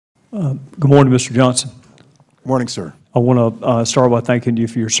Good morning, Mr. Johnson. Morning, sir. I want to start by thanking you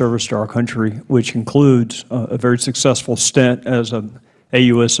for your service to our country, which includes a very successful stint as an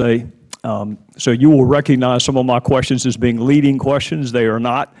AUSA. So you will recognize some of my questions as being leading questions. They are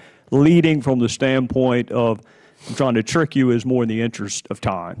not leading from the standpoint of I'm trying to trick you, is more in the interest of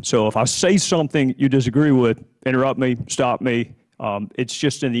time. So if I say something you disagree with, interrupt me, stop me. It's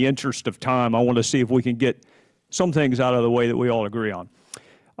just in the interest of time. I want to see if we can get some things out of the way that we all agree on.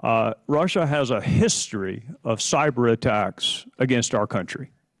 Russia has a history of cyber attacks against our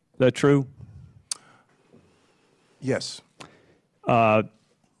country. Is that true? Yes.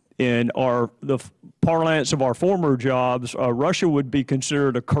 In the parlance of our former jobs, Russia would be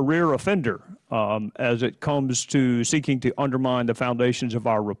considered a career offender as it comes to seeking to undermine the foundations of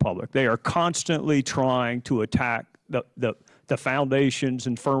our republic. They are constantly trying to attack the foundations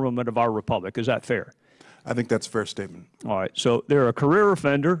and firmament of our republic. Is that fair? I think that's a fair statement. All right. So they're a career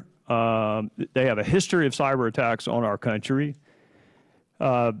offender. They have a history of cyber attacks on our country.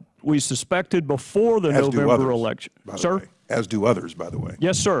 We suspected before the November election. Sir? As do others, by the way.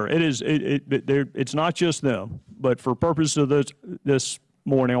 Yes, sir. It is. It's not just them. But for purposes of this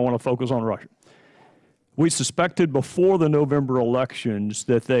morning, I want to focus on Russia. We suspected before the November elections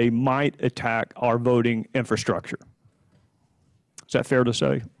that they might attack our voting infrastructure. Is that fair to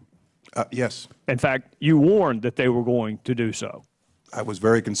say? Yes. In fact, you warned that they were going to do so. I was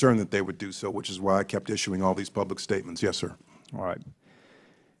very concerned that they would do so, which is why I kept issuing all these public statements. Yes, sir. All right.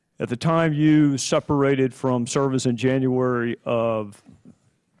 At the time you separated from service in January of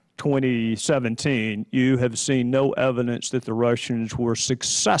 2017, you have seen no evidence that the Russians were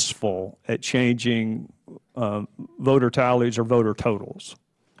successful at changing voter tallies or voter totals.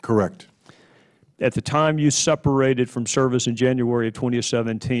 Correct. At the time you separated from service in January of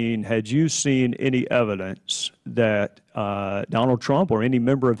 2017, had you seen any evidence that Donald Trump or any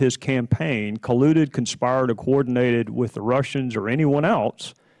member of his campaign colluded, conspired, or coordinated with the Russians or anyone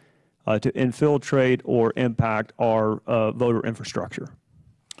else to infiltrate or impact our voter infrastructure?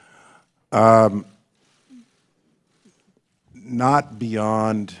 Not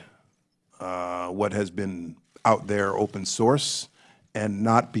beyond what has been out there open source, and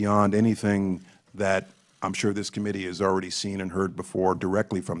not beyond anything that I'm sure this committee has already seen and heard before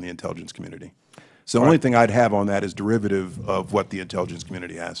directly from the intelligence community. So the only thing I'd have on that is derivative of what the intelligence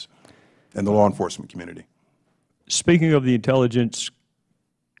community has and the law enforcement community. Speaking of the intelligence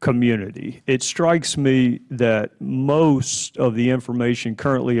community, it strikes me that most of the information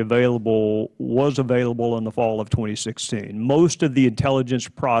currently available was available in the fall of 2016. Most of the intelligence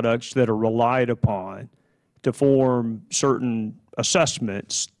products that are relied upon to form certain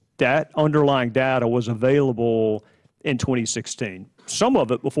assessments, that underlying data was available in 2016, some of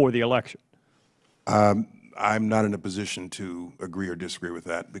it before the election. I'm not in a position to agree or disagree with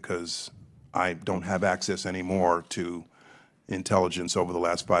that because I don't have access anymore to intelligence over the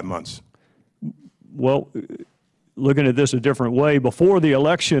last 5 months. Well, looking at this a different way, before the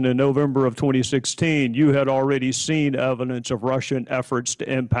election in November of 2016, you had already seen evidence of Russian efforts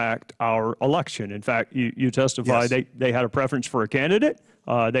to impact our election. In fact, you testified they had a preference for a candidate.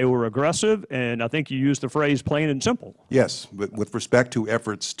 They were aggressive, and I think you used the phrase plain and simple. Yes, but with respect to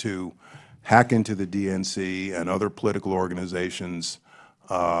efforts to hack into the DNC and other political organizations,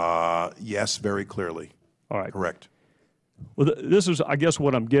 yes, very clearly. All right. Correct. Well, this is, I guess,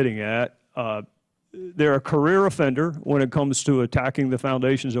 what I'm getting at. They're a career offender when it comes to attacking the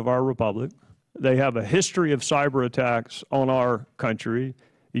foundations of our republic. They have a history of cyber attacks on our country.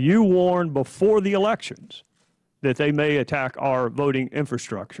 You warned before the elections that they may attack our voting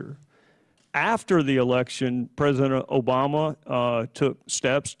infrastructure. After the election, President Obama took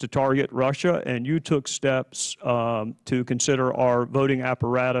steps to target Russia, and you took steps to consider our voting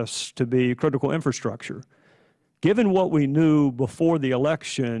apparatus to be critical infrastructure. Given what we knew before the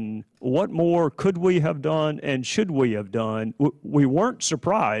election, what more could we have done and should we have done? We weren't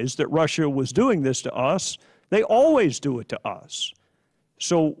surprised that Russia was doing this to us. They always do it to us.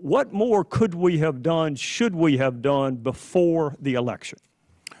 So what more could we have done, should we have done before the election?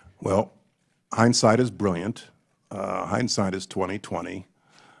 Well, hindsight is brilliant. Hindsight is 20/20.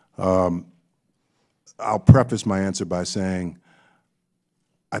 I'll preface my answer by saying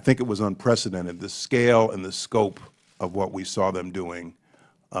I think it was unprecedented, the scale and the scope of what we saw them doing.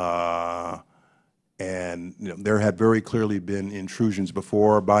 And there had very clearly been intrusions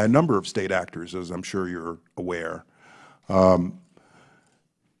before by a number of state actors, as I'm sure you're aware.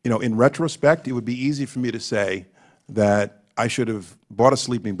 In retrospect, it would be easy for me to say that I should have bought a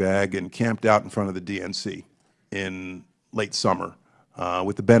sleeping bag and camped out in front of the DNC in late summer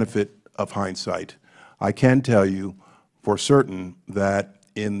with the benefit of hindsight. I can tell you for certain that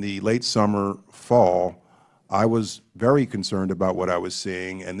in the late summer, fall, I was very concerned about what I was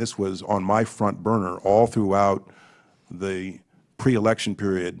seeing, and this was on my front burner all throughout the pre-election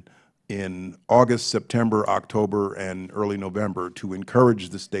period in August, September, October, and early November to encourage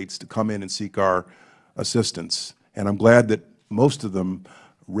the states to come in and seek our assistance. And I'm glad that most of them,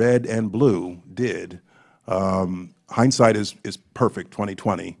 red and blue, did. Hindsight is perfect,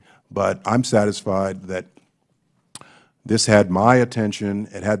 2020, but I'm satisfied that this had my attention.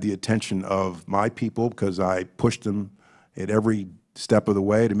 It had the attention of my people because I pushed them at every step of the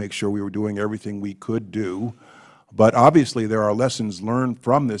way to make sure we were doing everything we could do. But obviously there are lessons learned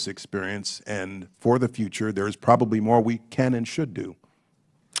from this experience, and for the future there's probably more we can and should do.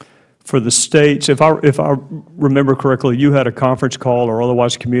 For the states, if I remember correctly, you had a conference call or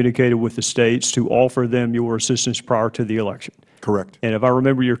otherwise communicated with the states to offer them your assistance prior to the election. Correct. And if I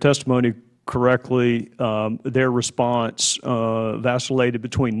remember your testimony correctly, their response vacillated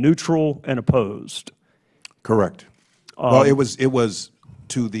between neutral and opposed. Correct. Well, it was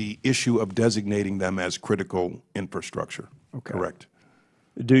to the issue of designating them as critical infrastructure. Okay. Correct.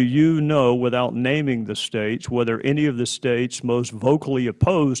 Do you know, without naming the states, whether any of the states most vocally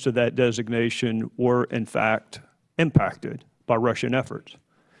opposed to that designation were in fact impacted by Russian efforts?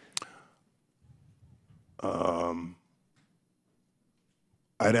 I'd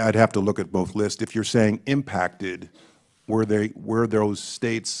have to look at both lists. If you're saying impacted, were those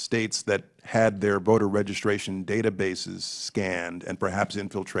states that had their voter registration databases scanned and perhaps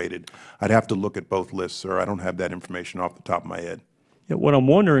infiltrated? I'd have to look at both lists, sir. I don't have that information off the top of my head. Yeah, what I'm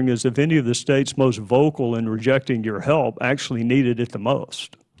wondering is if any of the states most vocal in rejecting your help actually needed it the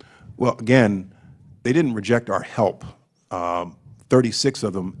most. Well, again, they didn't reject our help. 36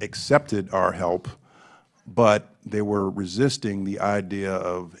 of them accepted our help, but they were resisting the idea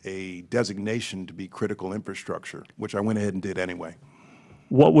of a designation to be critical infrastructure, which I went ahead and did anyway.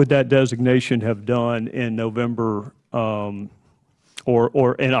 What would that designation have done in November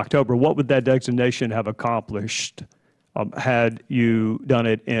or in October? What would that designation have accomplished had you done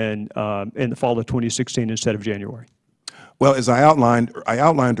it in the fall of 2016 instead of January? Well, as I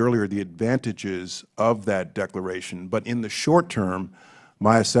outlined earlier the advantages of that declaration, but in the short term,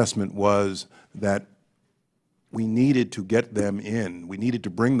 my assessment was that we needed to get them in. We needed to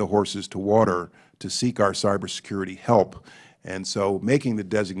bring the horses to water to seek our cybersecurity help. And so making the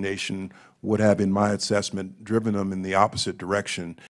designation would have, in my assessment, driven them in the opposite direction.